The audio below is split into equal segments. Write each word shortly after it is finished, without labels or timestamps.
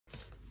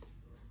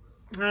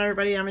Hi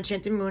everybody, I'm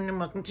Enchanted Moon and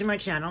welcome to my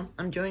channel.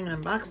 I'm doing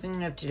an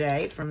unboxing of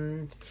today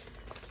from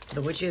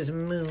the Witch's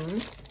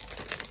Moon.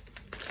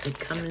 It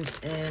comes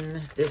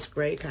in this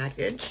gray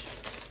package.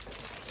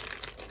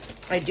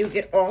 I do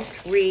get all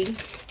 3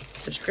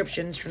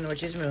 subscriptions from the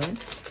Witch's Moon.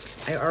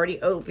 I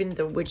already opened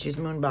the Witch's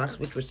Moon box,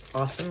 which was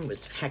awesome. It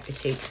was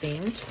Hecate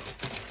themed.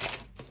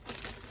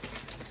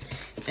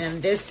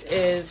 And this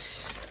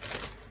is,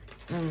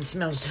 it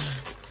smells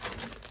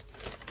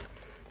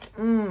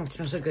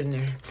so good in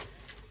there.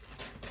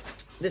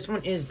 This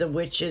one is the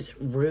Witch's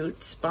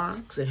Roots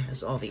box. It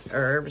has all the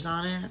herbs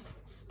on it.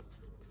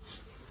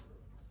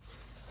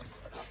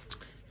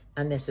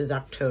 And this is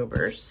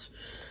October's.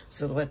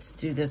 So let's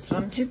do this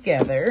one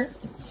together.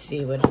 Let's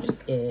see what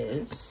it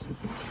is.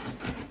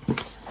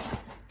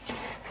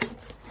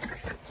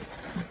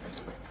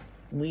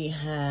 We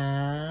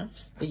have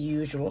the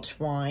usual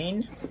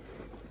twine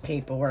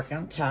paperwork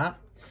on top.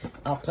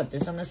 I'll put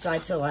this on the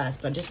side till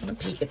last, but I just want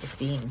to peek at the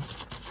theme.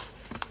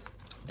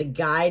 The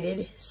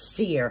Guided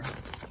Seer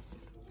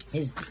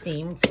is the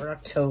theme for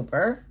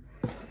October.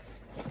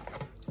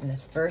 And the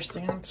first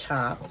thing on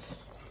top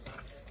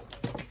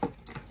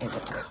is a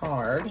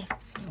card.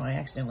 Oh, I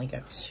accidentally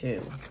got 2.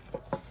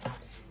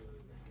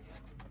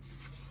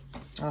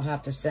 I'll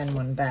have to send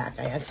one back.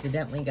 I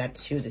accidentally got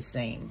 2 the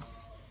same.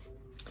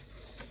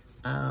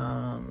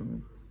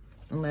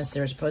 Unless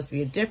there was supposed to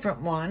be a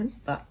different one,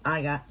 but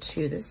I got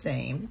 2 the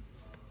same.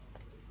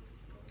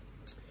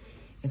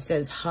 It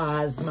says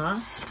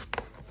Hazma.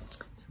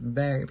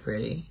 Very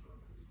pretty.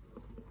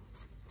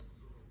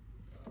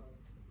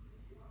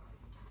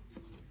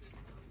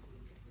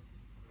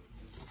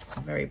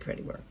 Very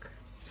pretty work.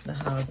 The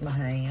Hazma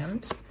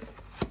hand.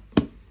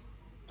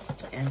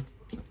 And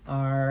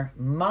our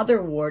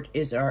motherwort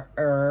is our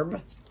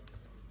herb.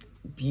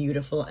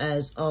 Beautiful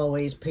as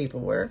always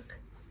paperwork.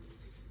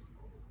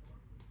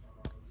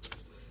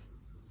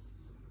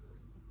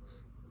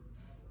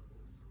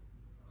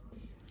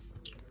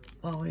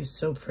 Always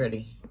so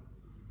pretty.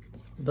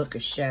 Book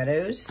of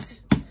Shadows.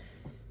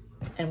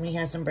 And we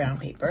have some brown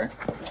paper.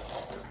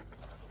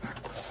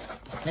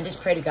 And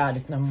just pray to God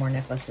there's no more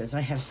necklaces.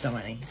 I have so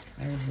many.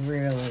 I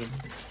really...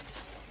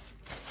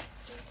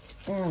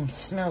 it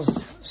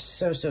smells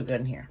so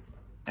good in here.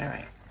 All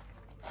right.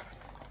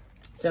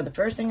 So the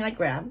first thing I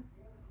grab...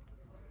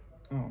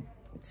 Oh,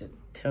 it's a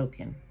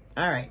token.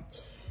 All right.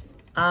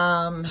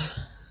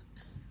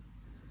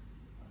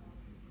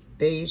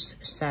 Beige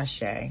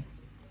sachet.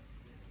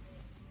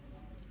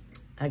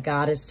 A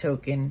goddess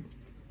token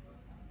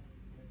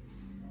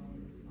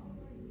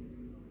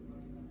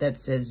that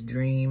says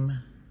dream.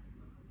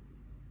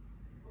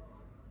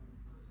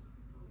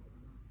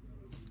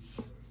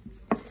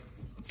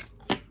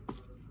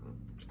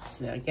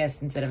 So I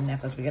guess instead of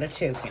necklace, we got a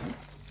token.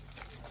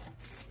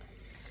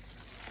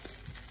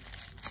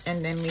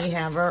 And then we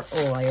have our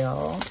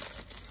oil.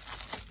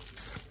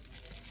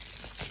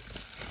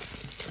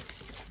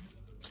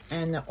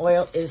 And the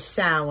oil is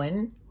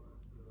Samhain.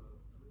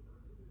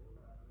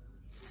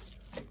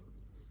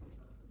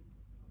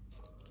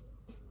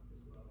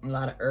 A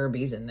lot of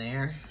herbies in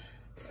there.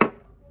 Oh,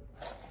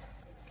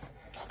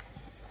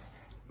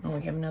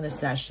 we have another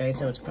sachet,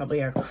 so it's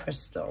probably our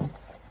crystal.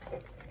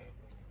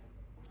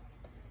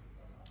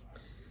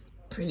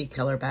 Pretty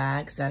color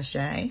bag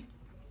sachet.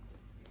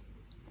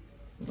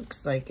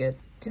 Looks like a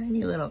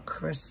tiny little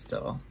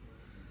crystal.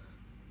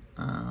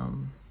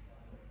 Kind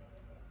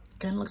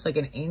of looks like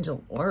an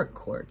angel auric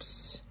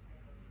quartz.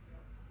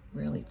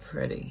 Really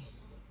pretty.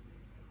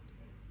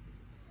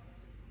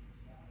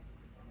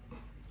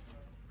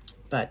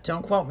 But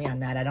don't quote me on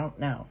that. I don't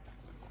know.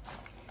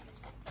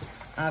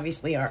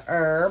 Obviously, our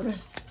herb.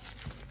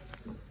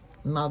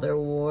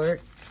 Motherwort.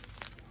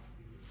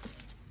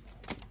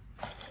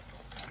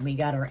 We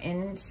got our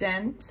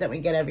incense that we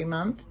get every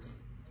month.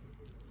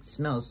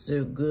 Smells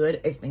so good.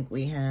 I think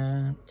we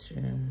have 2,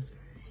 3,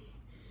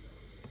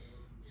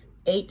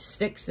 8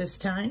 sticks this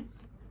time.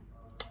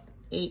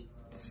 8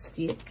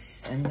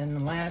 sticks. And then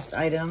the last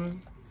item.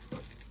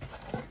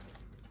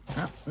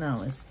 Oh,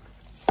 no, it's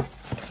a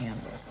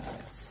candle.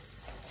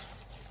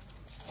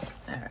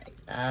 All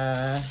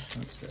right,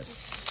 what's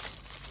this?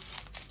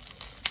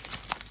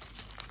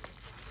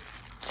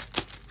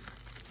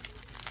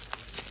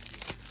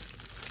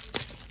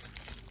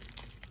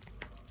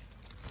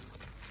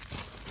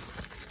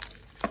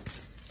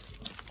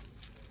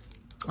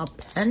 A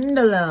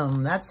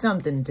pendulum. That's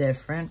something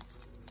different.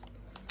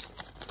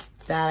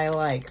 That I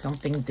like,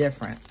 something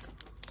different.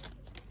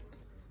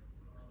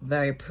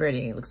 Very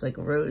pretty. Looks like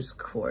rose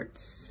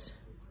quartz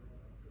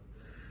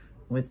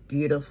with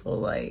beautiful,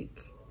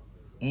 like,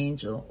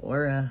 angel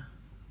aura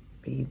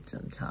beads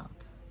on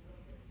top.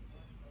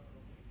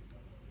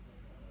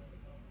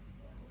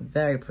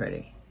 Very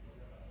pretty.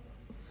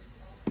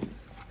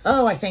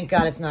 Oh, I thank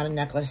God it's not a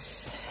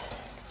necklace.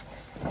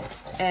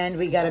 And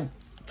we got a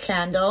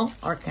candle.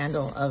 Our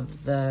candle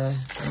of the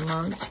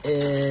month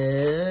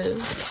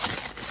is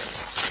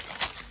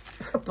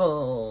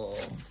purple.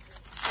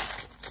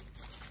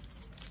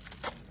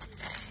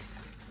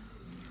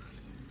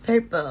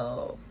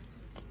 Purple.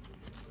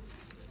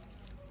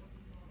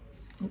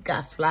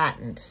 got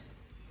flattened.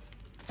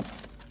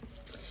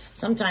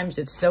 Sometimes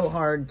it's so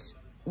hard,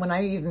 when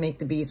I even make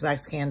the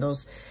beeswax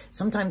candles,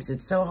 sometimes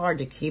it's so hard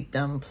to keep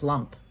them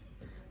plump.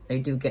 They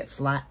do get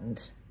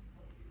flattened.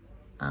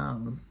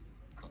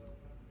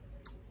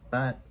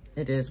 But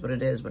it is what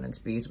it is when it's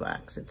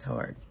beeswax. It's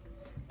hard.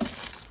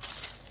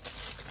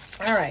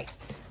 All right.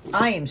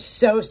 I am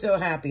so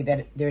happy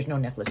that there's no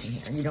necklace in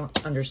here. You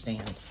don't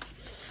understand.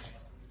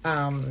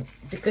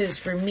 Because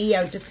for me,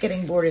 I was just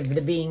getting bored of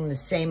it being the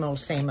same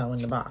old in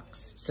the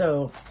box.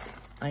 So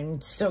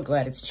I'm so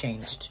glad it's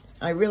changed.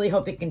 I really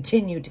hope they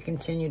continue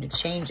to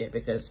change it,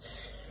 because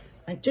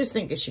I just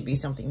think it should be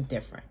something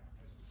different.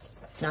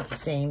 Not the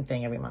same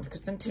thing every month,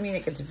 because then to me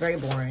it gets very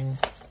boring,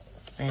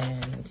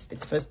 and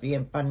it's supposed to be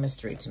a fun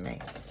mystery to me.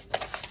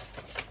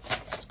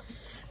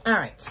 All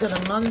right, so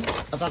the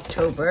month of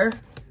October,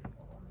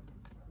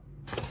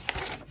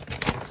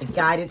 the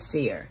Guided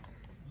Seer.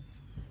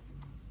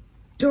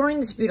 During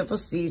this beautiful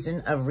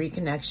season of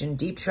reconnection,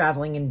 deep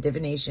traveling, and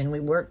divination, we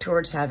work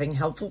towards having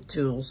helpful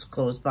tools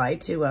close by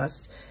to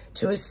us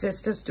to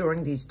assist us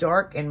during these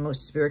dark and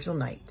most spiritual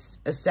nights.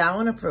 As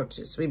Samhain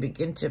approaches, we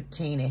begin to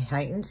obtain a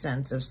heightened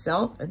sense of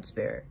self and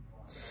spirit,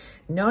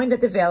 knowing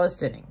that the veil is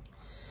thinning.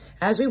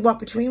 As we walk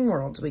between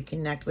worlds, we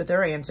connect with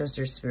our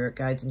ancestors, spirit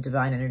guides, and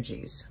divine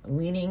energies,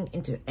 leaning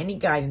into any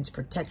guidance,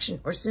 protection,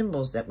 or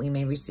symbols that we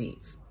may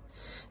receive.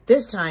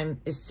 This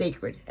time is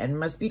sacred and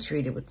must be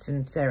treated with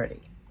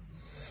sincerity.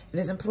 It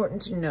is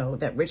important to know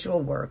that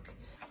ritual work.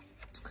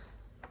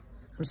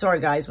 I'm sorry,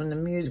 guys,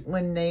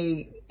 when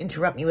they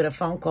interrupt me with a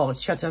phone call, it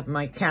shuts off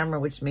my camera,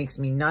 which makes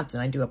me nuts,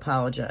 and I do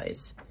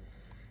apologize.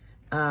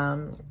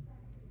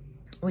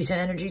 We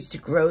send energies to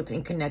growth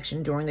and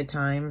connection during the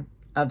time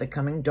of the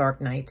coming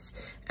dark nights,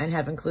 and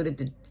have included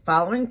the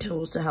following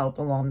tools to help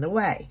along the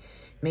way.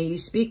 May you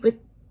speak with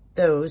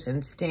those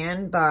and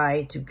stand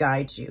by to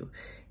guide you.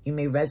 You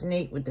may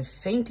resonate with the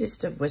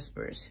faintest of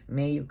whispers.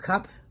 May your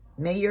cup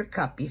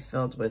be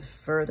filled with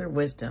further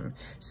wisdom,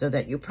 so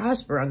that you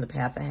prosper on the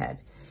path ahead.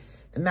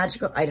 The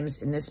magical items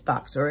in this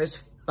box are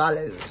as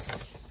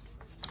follows.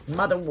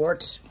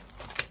 Motherwort,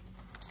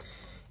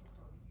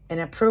 an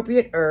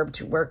appropriate herb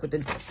to work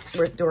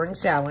with during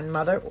Samhain.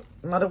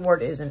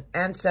 Motherwort is an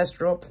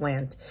ancestral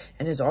plant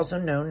and is also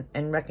known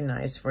and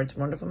recognized for its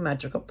wonderful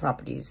magical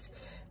properties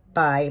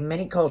by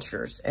many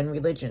cultures and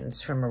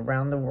religions from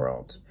around the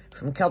world,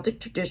 from Celtic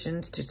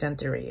traditions to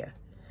Santeria,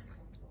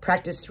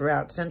 practiced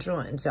throughout Central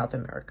and South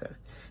America.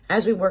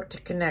 As we work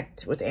to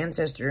connect with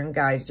ancestors and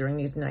guides during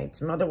these nights,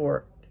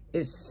 Motherwort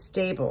is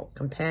stable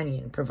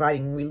companion,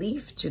 providing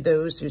relief to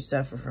those who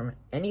suffer from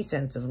any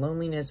sense of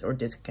loneliness or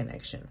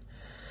disconnection.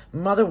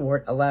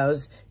 Motherwort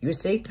allows you a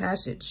safe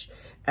passage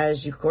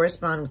as you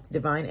correspond with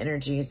divine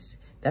energies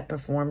that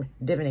perform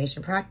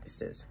divination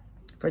practices.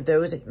 For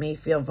those that may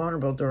feel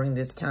vulnerable during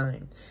this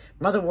time,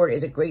 Motherwort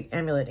is a great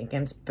amulet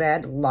against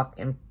bad luck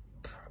and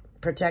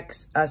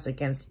protects us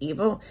against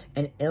evil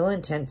and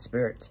ill-intent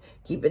spirits,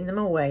 keeping them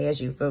away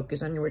as you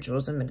focus on your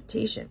rituals and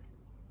meditation.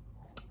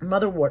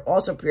 Motherwort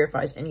also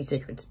purifies any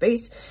sacred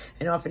space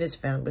and often is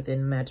found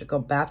within magical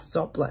bath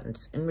salt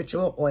blends and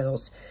ritual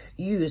oils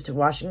used to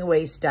washing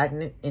away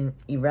stagnant and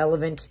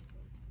irrelevant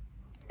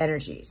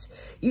energies.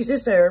 Use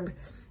this herb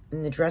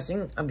in the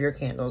dressing of your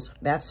candles,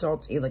 bath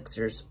salts,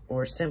 elixirs,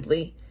 or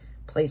simply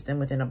place them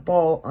within a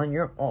bowl on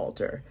your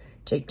altar.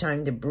 Take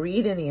time to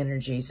breathe in the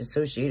energies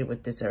associated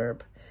with this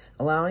herb,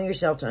 allowing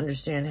yourself to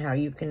understand how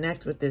you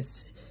connect with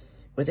its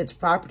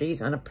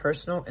properties on a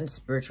personal and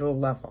spiritual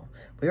level.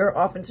 We are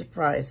often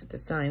surprised at the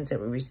signs that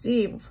we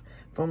receive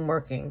from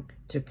working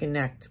to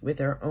connect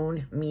with our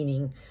own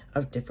meaning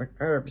of different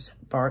herbs,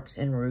 barks,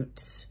 and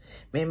roots.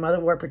 May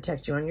Motherwort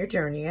protect you on your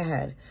journey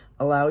ahead,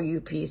 allow you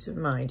peace of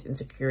mind and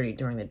security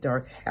during the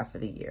dark half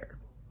of the year.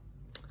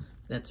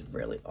 That's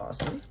really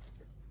awesome.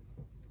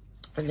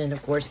 And then,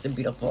 of course, the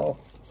beautiful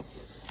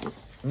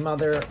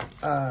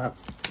Motherwort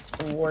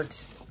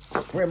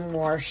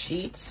grimoire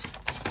sheets.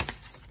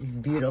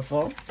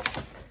 Beautiful.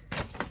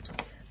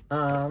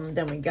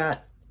 Then we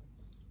got,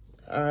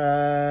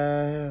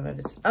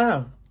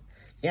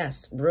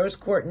 yes, rose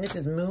quartz, and this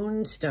is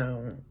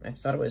moonstone. I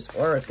thought it was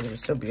aura because it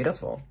was so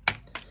beautiful.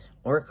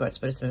 Aura quartz,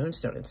 but it's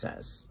moonstone, it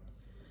says.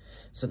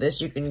 So this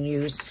you can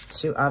use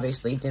to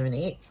obviously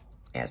divinate,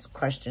 ask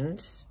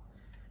questions.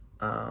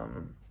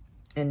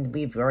 And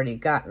we've already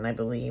gotten, I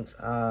believe,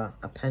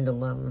 a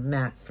pendulum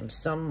mat from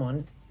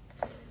someone.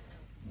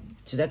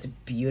 So that's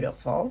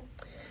beautiful.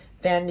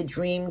 Then the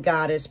Dream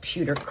Goddess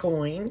pewter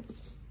coin.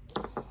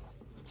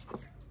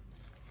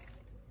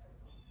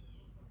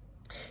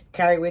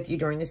 Carry with you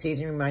during the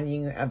season,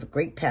 reminding you of a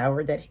great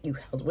power that you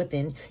held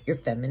within your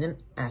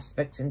feminine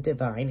aspects and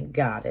divine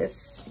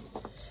goddess.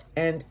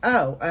 And,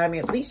 oh, I'm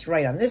at least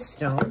right on this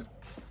stone.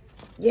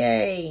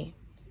 Yay.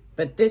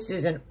 But this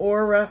is an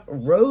aura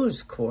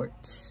rose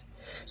quartz.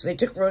 So they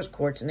took rose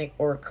quartz and they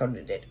aura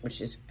coated it, which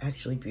is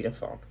actually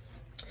beautiful.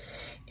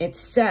 It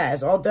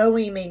says, although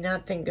you may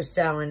only think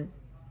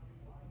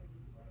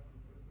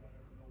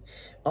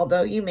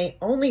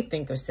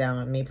of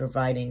Samhain may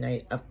provide a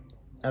night of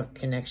of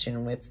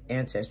connection with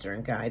ancestor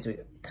and guides. We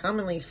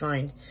commonly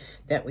find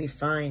that we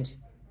find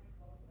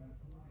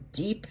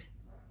deep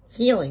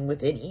healing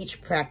within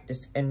each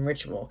practice and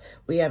ritual.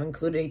 We have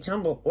included a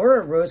tumble or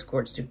a rose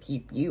quartz to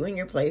keep you in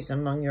your place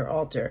among your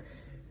altar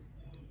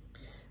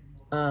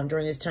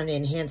during this time to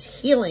enhance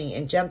healing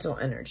and gentle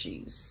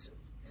energies.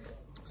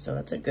 So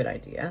that's a good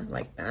idea. I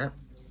like that.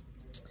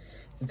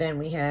 Then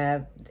we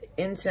have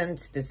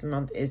incense this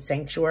month is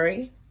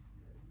Sanctuary.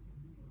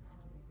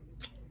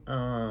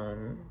 I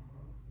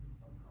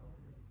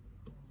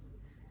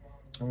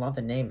love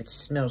the name. It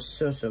smells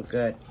so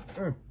good.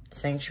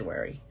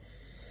 Sanctuary.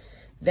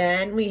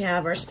 Then we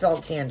have our spell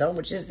candle,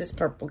 which is this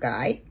purple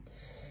guy.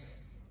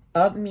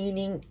 Of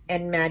Meaning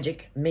and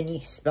Magic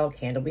mini spell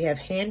candle. We have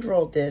hand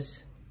rolled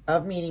this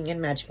Of Meaning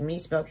and Magic mini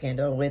spell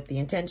candle with the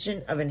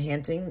intention of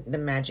enhancing the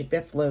magic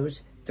that flows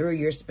through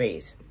your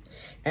space.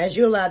 As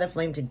you allow the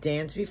flame to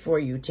dance before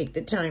you, take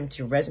the time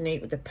to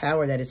resonate with the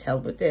power that is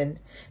held within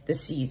the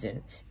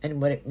season and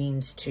what it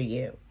means to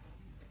you.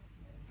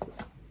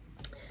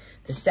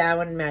 The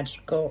Samhain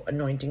Magical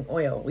Anointing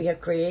Oil. We have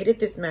created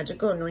this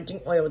magical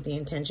anointing oil with the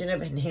intention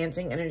of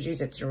enhancing energies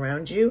that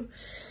surround you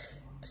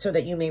so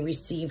that you may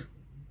receive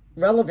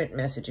relevant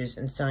messages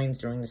and signs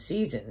during the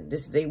season.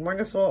 This is a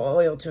wonderful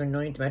oil to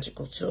anoint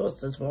magical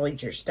tools as well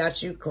as your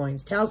statue,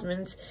 coins,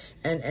 talismans,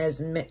 and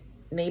as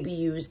may be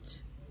used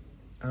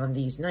on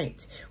these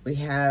nights. We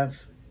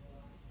have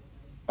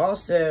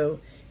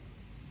also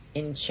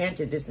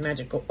enchanted this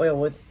magical oil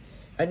with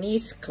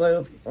anise,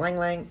 clove, ylang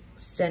ylang,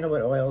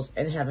 sandalwood oils,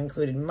 and have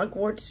included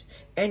mugwort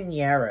and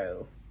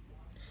yarrow.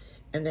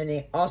 And then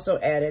they also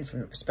added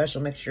from a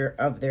special mixture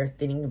of their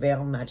thinning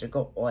veil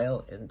magical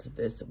oil into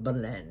this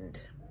blend.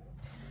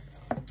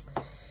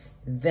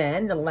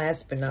 Then the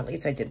last but not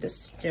least, I did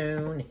this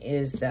stone,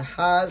 is the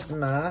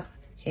Hazma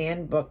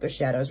Handbook of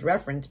Shadows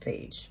reference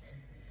page.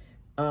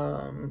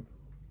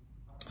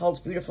 Holds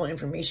beautiful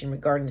information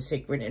regarding the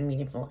sacred and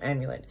meaningful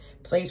amulet.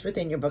 Placed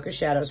within your book of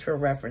shadows for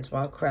reference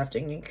while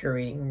crafting and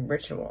curating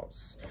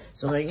rituals.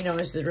 So, you know,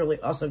 this is really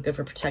also good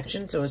for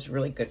protection. So it's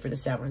really good for the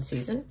Samhain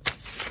season.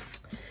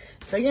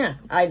 So, yeah,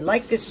 I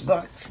like this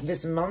box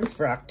this month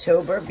for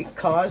October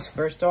because,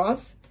 first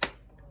off,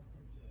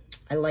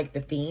 I like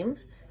the theme.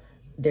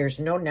 There's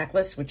no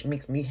necklace, which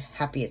makes me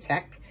happy as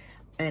heck.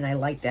 And I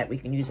like that we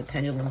can use a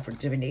pendulum for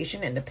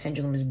divination. And the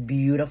pendulum is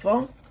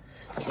beautiful.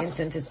 The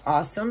incense is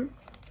awesome.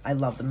 I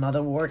love the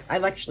motherwort. I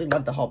actually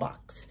love the whole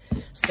box.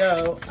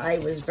 So I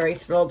was very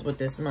thrilled with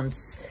this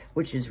month's,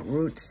 which is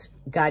Roots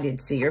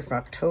Guided Seer for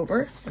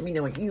October. Let me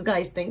know what you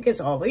guys think, as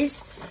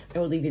always. I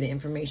will leave you the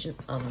information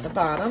on the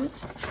bottom.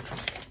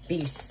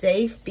 Be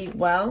safe, be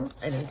well,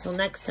 and until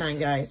next time,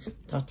 guys,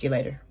 talk to you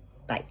later.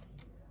 Bye.